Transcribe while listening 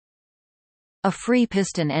A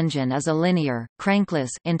free-piston engine is a linear,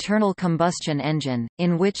 crankless internal combustion engine,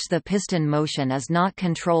 in which the piston motion is not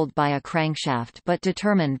controlled by a crankshaft but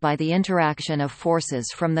determined by the interaction of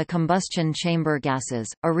forces from the combustion chamber gases,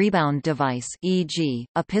 a rebound device e.g.,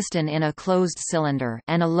 a piston in a closed cylinder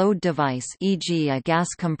and a load device e.g. a gas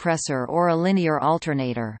compressor or a linear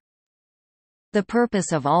alternator. The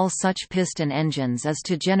purpose of all such piston engines is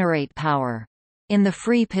to generate power. In the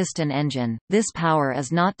free-piston engine, this power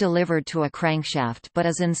is not delivered to a crankshaft but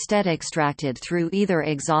is instead extracted through either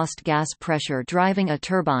exhaust gas pressure driving a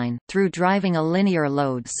turbine, through driving a linear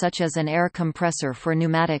load such as an air compressor for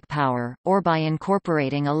pneumatic power, or by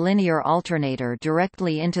incorporating a linear alternator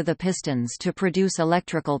directly into the pistons to produce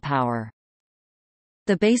electrical power.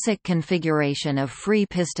 The basic configuration of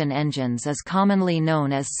free-piston engines is commonly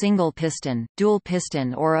known as single-piston,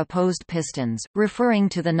 dual-piston or opposed pistons, referring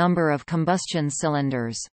to the number of combustion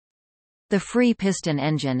cylinders. The free-piston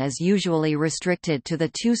engine is usually restricted to the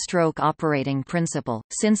two-stroke operating principle,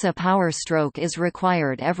 since a power stroke is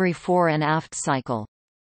required every fore and aft cycle.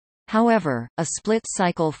 However, a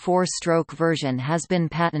split-cycle four-stroke version has been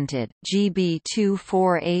patented, GB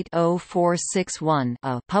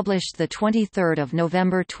 2480461-A, published 23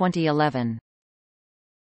 November 2011.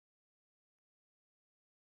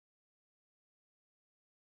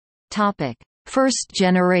 First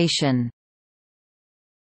generation.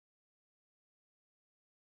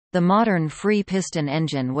 The modern free-piston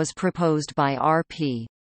engine was proposed by R.P.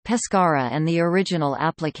 Pescara and the original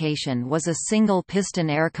application was a single-piston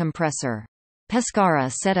air compressor.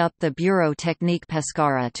 Pescara set up the Bureau Technique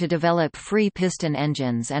Pescara to develop free-piston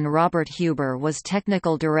engines and Robert Huber was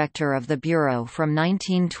technical director of the Bureau from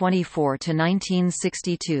 1924 to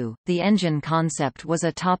 1962. The engine concept was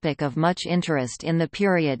a topic of much interest in the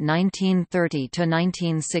period 1930 to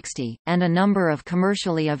 1960, and a number of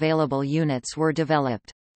commercially available units were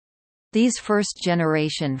developed. These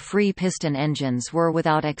first-generation free-piston engines were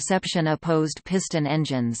without exception opposed piston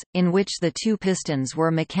engines, in which the two pistons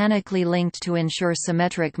were mechanically linked to ensure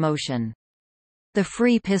symmetric motion. The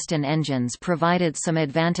free-piston engines provided some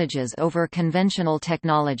advantages over conventional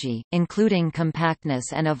technology, including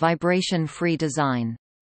compactness and a vibration-free design.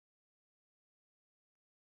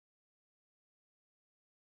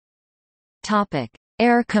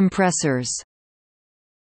 Air compressors.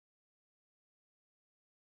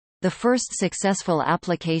 The first successful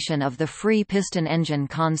application of the free-piston engine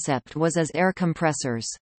concept was as air compressors.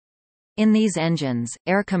 In these engines,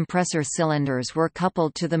 air compressor cylinders were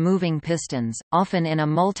coupled to the moving pistons, often in a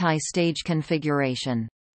multi-stage configuration.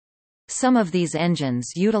 Some of these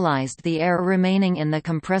engines utilized the air remaining in the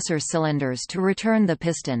compressor cylinders to return the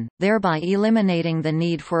piston, thereby eliminating the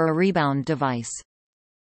need for a rebound device.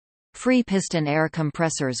 Free-piston air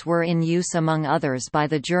compressors were in use among others by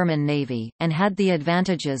the German Navy, and had the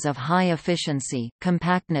advantages of high efficiency,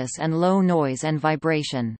 compactness and low noise and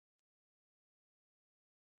vibration.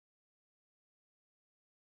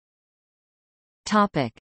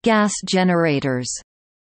 Gas generators.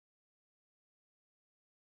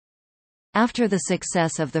 After the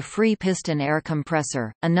success of the free-piston air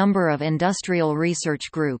compressor, a number of industrial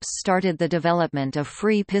research groups started the development of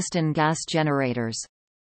free-piston gas generators.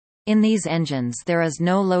 In these engines there is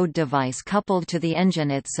no load device coupled to the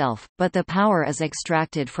engine itself, but the power is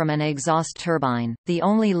extracted from an exhaust turbine. The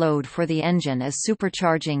only load for the engine is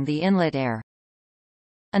supercharging the inlet air.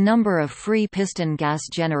 A number of free-piston gas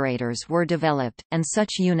generators were developed, and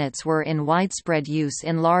such units were in widespread use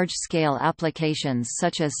in large-scale applications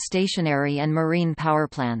such as stationary and marine power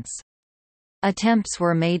plants. Attempts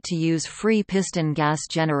were made to use free-piston gas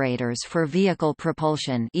generators for vehicle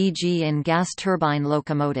propulsion, e.g. in gas turbine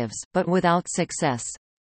locomotives, but without success.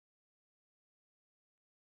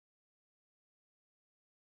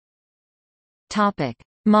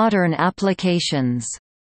 Modern applications.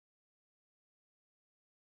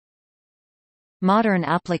 Modern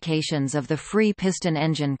applications of the free-piston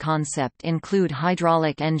engine concept include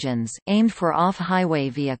hydraulic engines, aimed for off-highway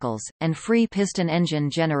vehicles, and free-piston engine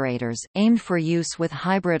generators, aimed for use with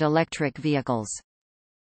hybrid electric vehicles.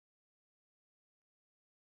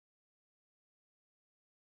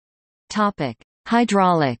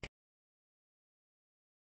 Hydraulic.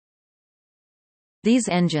 These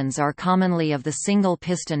engines are commonly of the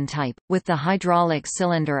single-piston type, with the hydraulic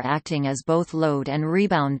cylinder acting as both load and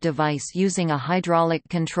rebound device using a hydraulic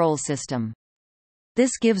control system.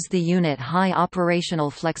 This gives the unit high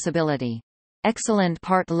operational flexibility. Excellent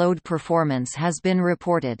part load performance has been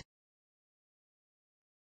reported.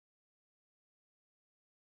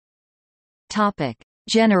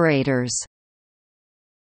 Generators.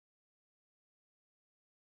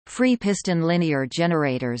 Free-piston linear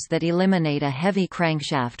generators that eliminate a heavy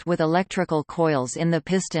crankshaft with electrical coils in the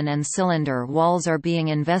piston and cylinder walls are being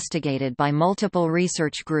investigated by multiple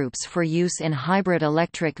research groups for use in hybrid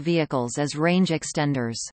electric vehicles as range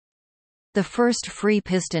extenders. The first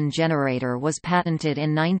free-piston generator was patented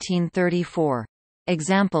in 1934.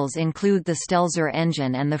 Examples include the Stelzer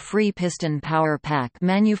engine and the free-piston power pack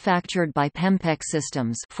manufactured by Pempec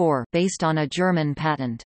Systems based on a German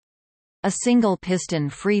patent. A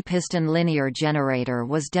single-piston free-piston linear generator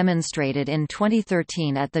was demonstrated in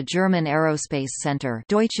 2013 at the German Aerospace Center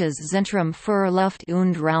Deutsches Zentrum für Luft-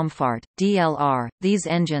 und Raumfahrt, DLR. These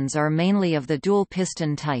engines are mainly of the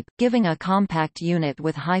dual-piston type, giving a compact unit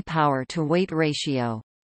with high power-to-weight ratio.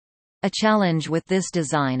 A challenge with this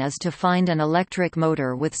design is to find an electric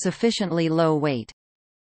motor with sufficiently low weight.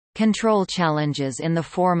 Control challenges in the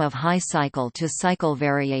form of high cycle-to-cycle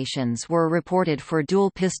variations were reported for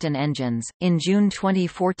dual-piston engines. In June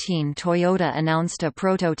 2014, Toyota announced a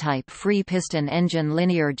prototype free-piston engine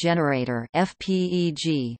linear generator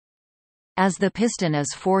 (FPEG). As the piston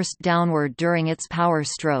is forced downward during its power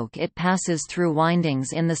stroke, it passes through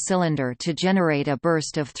windings in the cylinder to generate a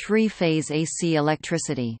burst of three-phase AC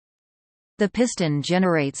electricity. The piston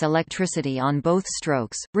generates electricity on both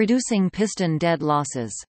strokes, reducing piston dead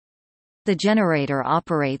losses. The generator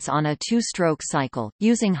operates on a two-stroke cycle,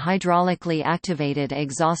 using hydraulically activated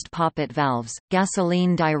exhaust poppet valves,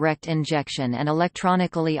 gasoline direct injection and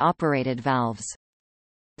electronically operated valves.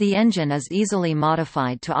 The engine is easily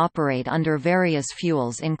modified to operate under various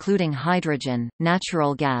fuels including hydrogen,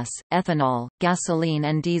 natural gas, ethanol, gasoline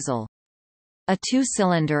and diesel. A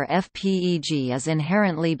two-cylinder FPEG is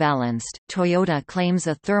inherently balanced. Toyota claims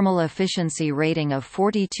a thermal efficiency rating of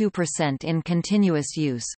 42% in continuous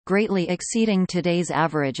use, greatly exceeding today's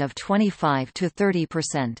average of 25 to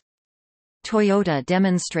 30%. Toyota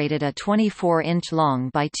demonstrated a 24-inch long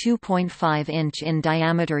by 2.5-inch in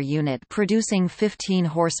diameter unit producing 15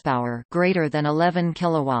 horsepower, greater than 11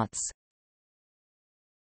 kilowatts.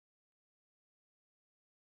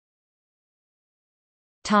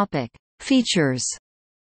 Topic: Features.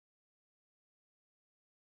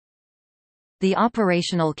 The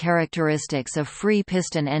operational characteristics of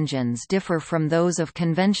free-piston engines differ from those of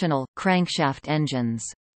conventional, crankshaft engines.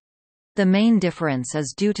 The main difference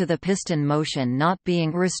is due to the piston motion not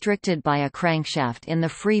being restricted by a crankshaft in the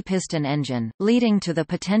free-piston engine, leading to the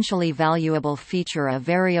potentially valuable feature of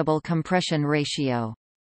variable compression ratio.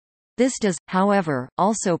 This does, however,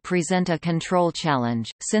 also present a control challenge,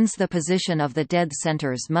 since the position of the dead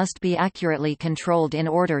centers must be accurately controlled in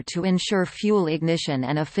order to ensure fuel ignition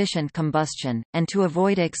and efficient combustion, and to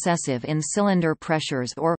avoid excessive in-cylinder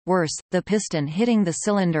pressures or, worse, the piston hitting the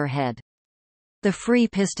cylinder head. The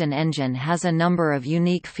free-piston engine has a number of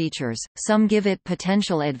unique features, some give it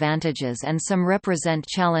potential advantages and some represent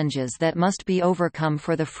challenges that must be overcome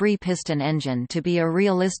for the free-piston engine to be a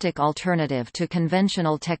realistic alternative to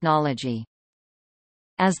conventional technology.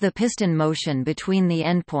 As the piston motion between the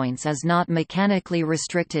endpoints is not mechanically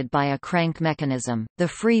restricted by a crank mechanism, the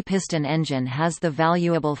free-piston engine has the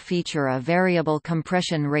valuable feature of variable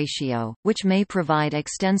compression ratio, which may provide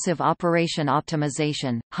extensive operation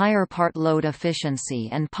optimization, higher part load efficiency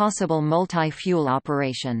and possible multi-fuel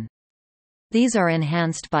operation. These are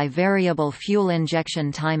enhanced by variable fuel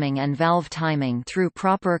injection timing and valve timing through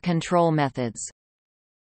proper control methods.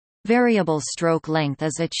 Variable stroke length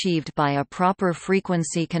is achieved by a proper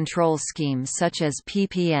frequency control scheme such as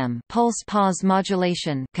PPM pulse-pause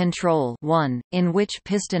modulation control 1, in which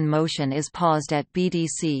piston motion is paused at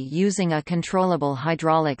BDC using a controllable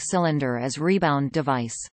hydraulic cylinder as rebound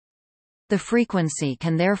device. The frequency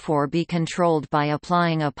can therefore be controlled by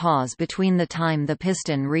applying a pause between the time the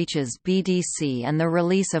piston reaches BDC and the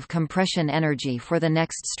release of compression energy for the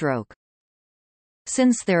next stroke.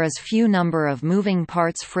 Since there is few number of moving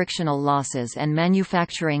parts, frictional losses and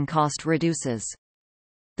manufacturing cost reduces.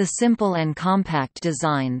 The simple and compact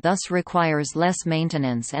design thus requires less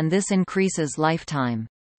maintenance and this increases lifetime.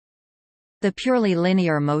 The purely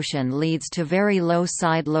linear motion leads to very low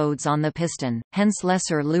side loads on the piston, hence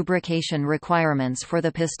lesser lubrication requirements for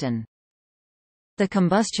the piston. The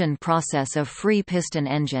combustion process of free-piston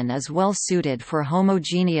engine is well suited for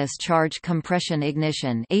homogeneous charge compression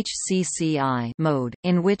ignition (HCCI) mode,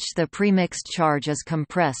 in which the premixed charge is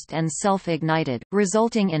compressed and self-ignited,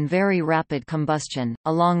 resulting in very rapid combustion,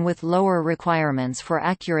 along with lower requirements for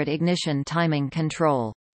accurate ignition timing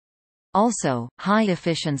control. Also, high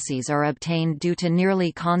efficiencies are obtained due to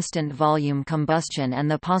nearly constant volume combustion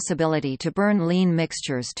and the possibility to burn lean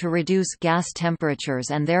mixtures to reduce gas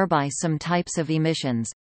temperatures and thereby some types of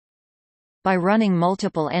emissions. By running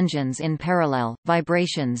multiple engines in parallel,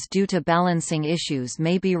 vibrations due to balancing issues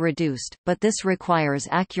may be reduced, but this requires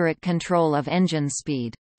accurate control of engine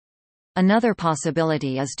speed. Another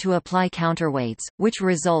possibility is to apply counterweights, which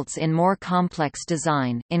results in more complex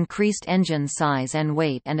design, increased engine size and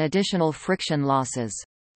weight and additional friction losses.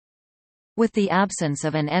 With the absence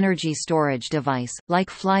of an energy storage device, like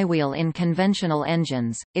flywheel in conventional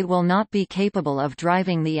engines, it will not be capable of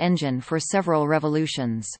driving the engine for several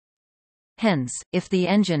revolutions. Hence, if the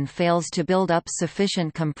engine fails to build up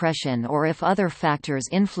sufficient compression or if other factors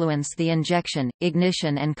influence the injection,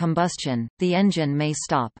 ignition and combustion, the engine may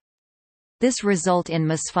stop. This result in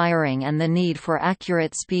misfiring and the need for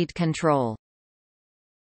accurate speed control.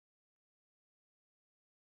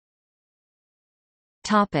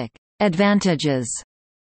 Topic: Advantages.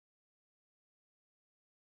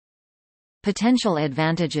 Potential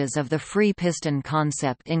advantages of the free piston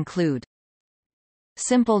concept include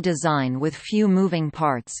simple design with few moving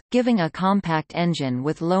parts, giving a compact engine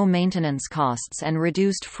with low maintenance costs and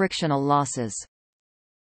reduced frictional losses.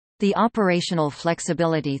 The operational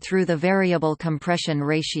flexibility through the variable compression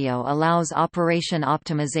ratio allows operation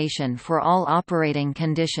optimization for all operating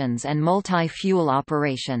conditions and multi-fuel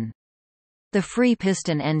operation. The free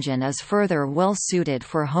piston engine is further well suited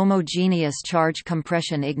for homogeneous charge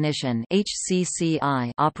compression ignition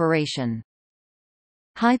 (HCCI) operation.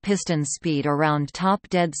 High piston speed around top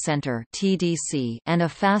dead center (TDC) and a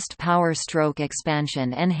fast power stroke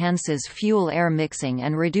expansion enhances fuel-air mixing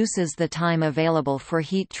and reduces the time available for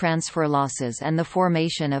heat transfer losses and the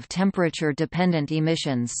formation of temperature-dependent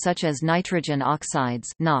emissions such as nitrogen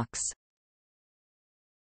oxides (NOx).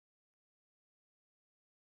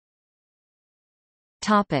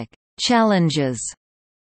 Topic: Challenges.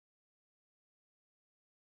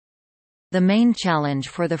 The main challenge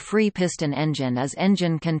for the free piston engine is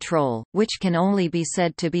engine control, which can only be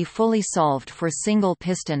said to be fully solved for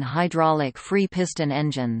single-piston hydraulic free piston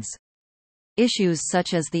engines. Issues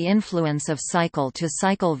such as the influence of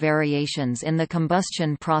cycle-to-cycle variations in the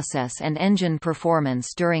combustion process and engine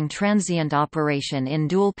performance during transient operation in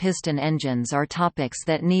dual-piston engines are topics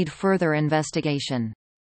that need further investigation.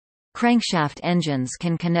 Crankshaft engines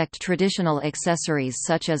can connect traditional accessories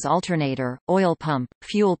such as alternator, oil pump,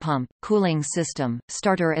 fuel pump, cooling system,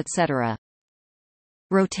 starter etc.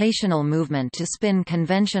 Rotational movement to spin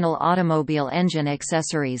conventional automobile engine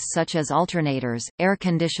accessories such as alternators, air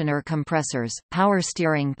conditioner compressors, power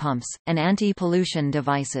steering pumps, and anti-pollution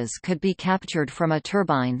devices could be captured from a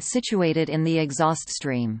turbine situated in the exhaust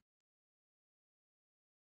stream.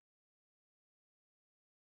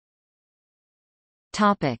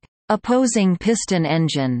 Opposing piston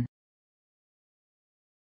engine.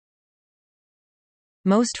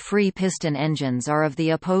 Most free piston engines are of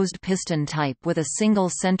the opposed piston type with a single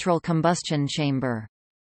central combustion chamber.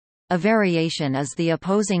 A variation is the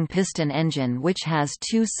opposing piston engine, which has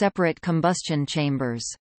two separate combustion chambers.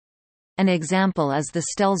 An example is the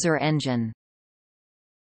Stelzer engine.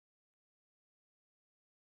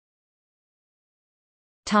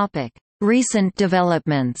 Recent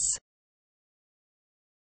developments.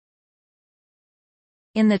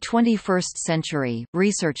 In the 21st century,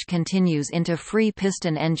 research continues into free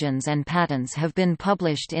piston engines and patents have been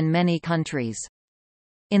published in many countries.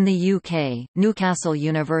 In the UK, Newcastle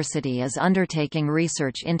University is undertaking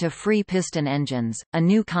research into free piston engines. A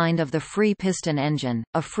new kind of the free piston engine,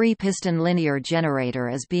 a free piston linear generator,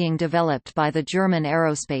 is being developed by the German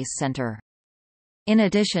Aerospace Center. In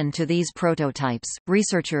addition to these prototypes,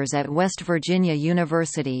 researchers at West Virginia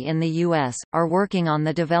University in the U.S. are working on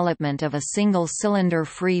the development of a single-cylinder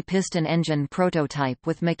free piston engine prototype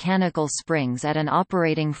with mechanical springs at an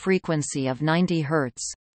operating frequency of 90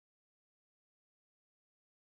 Hz.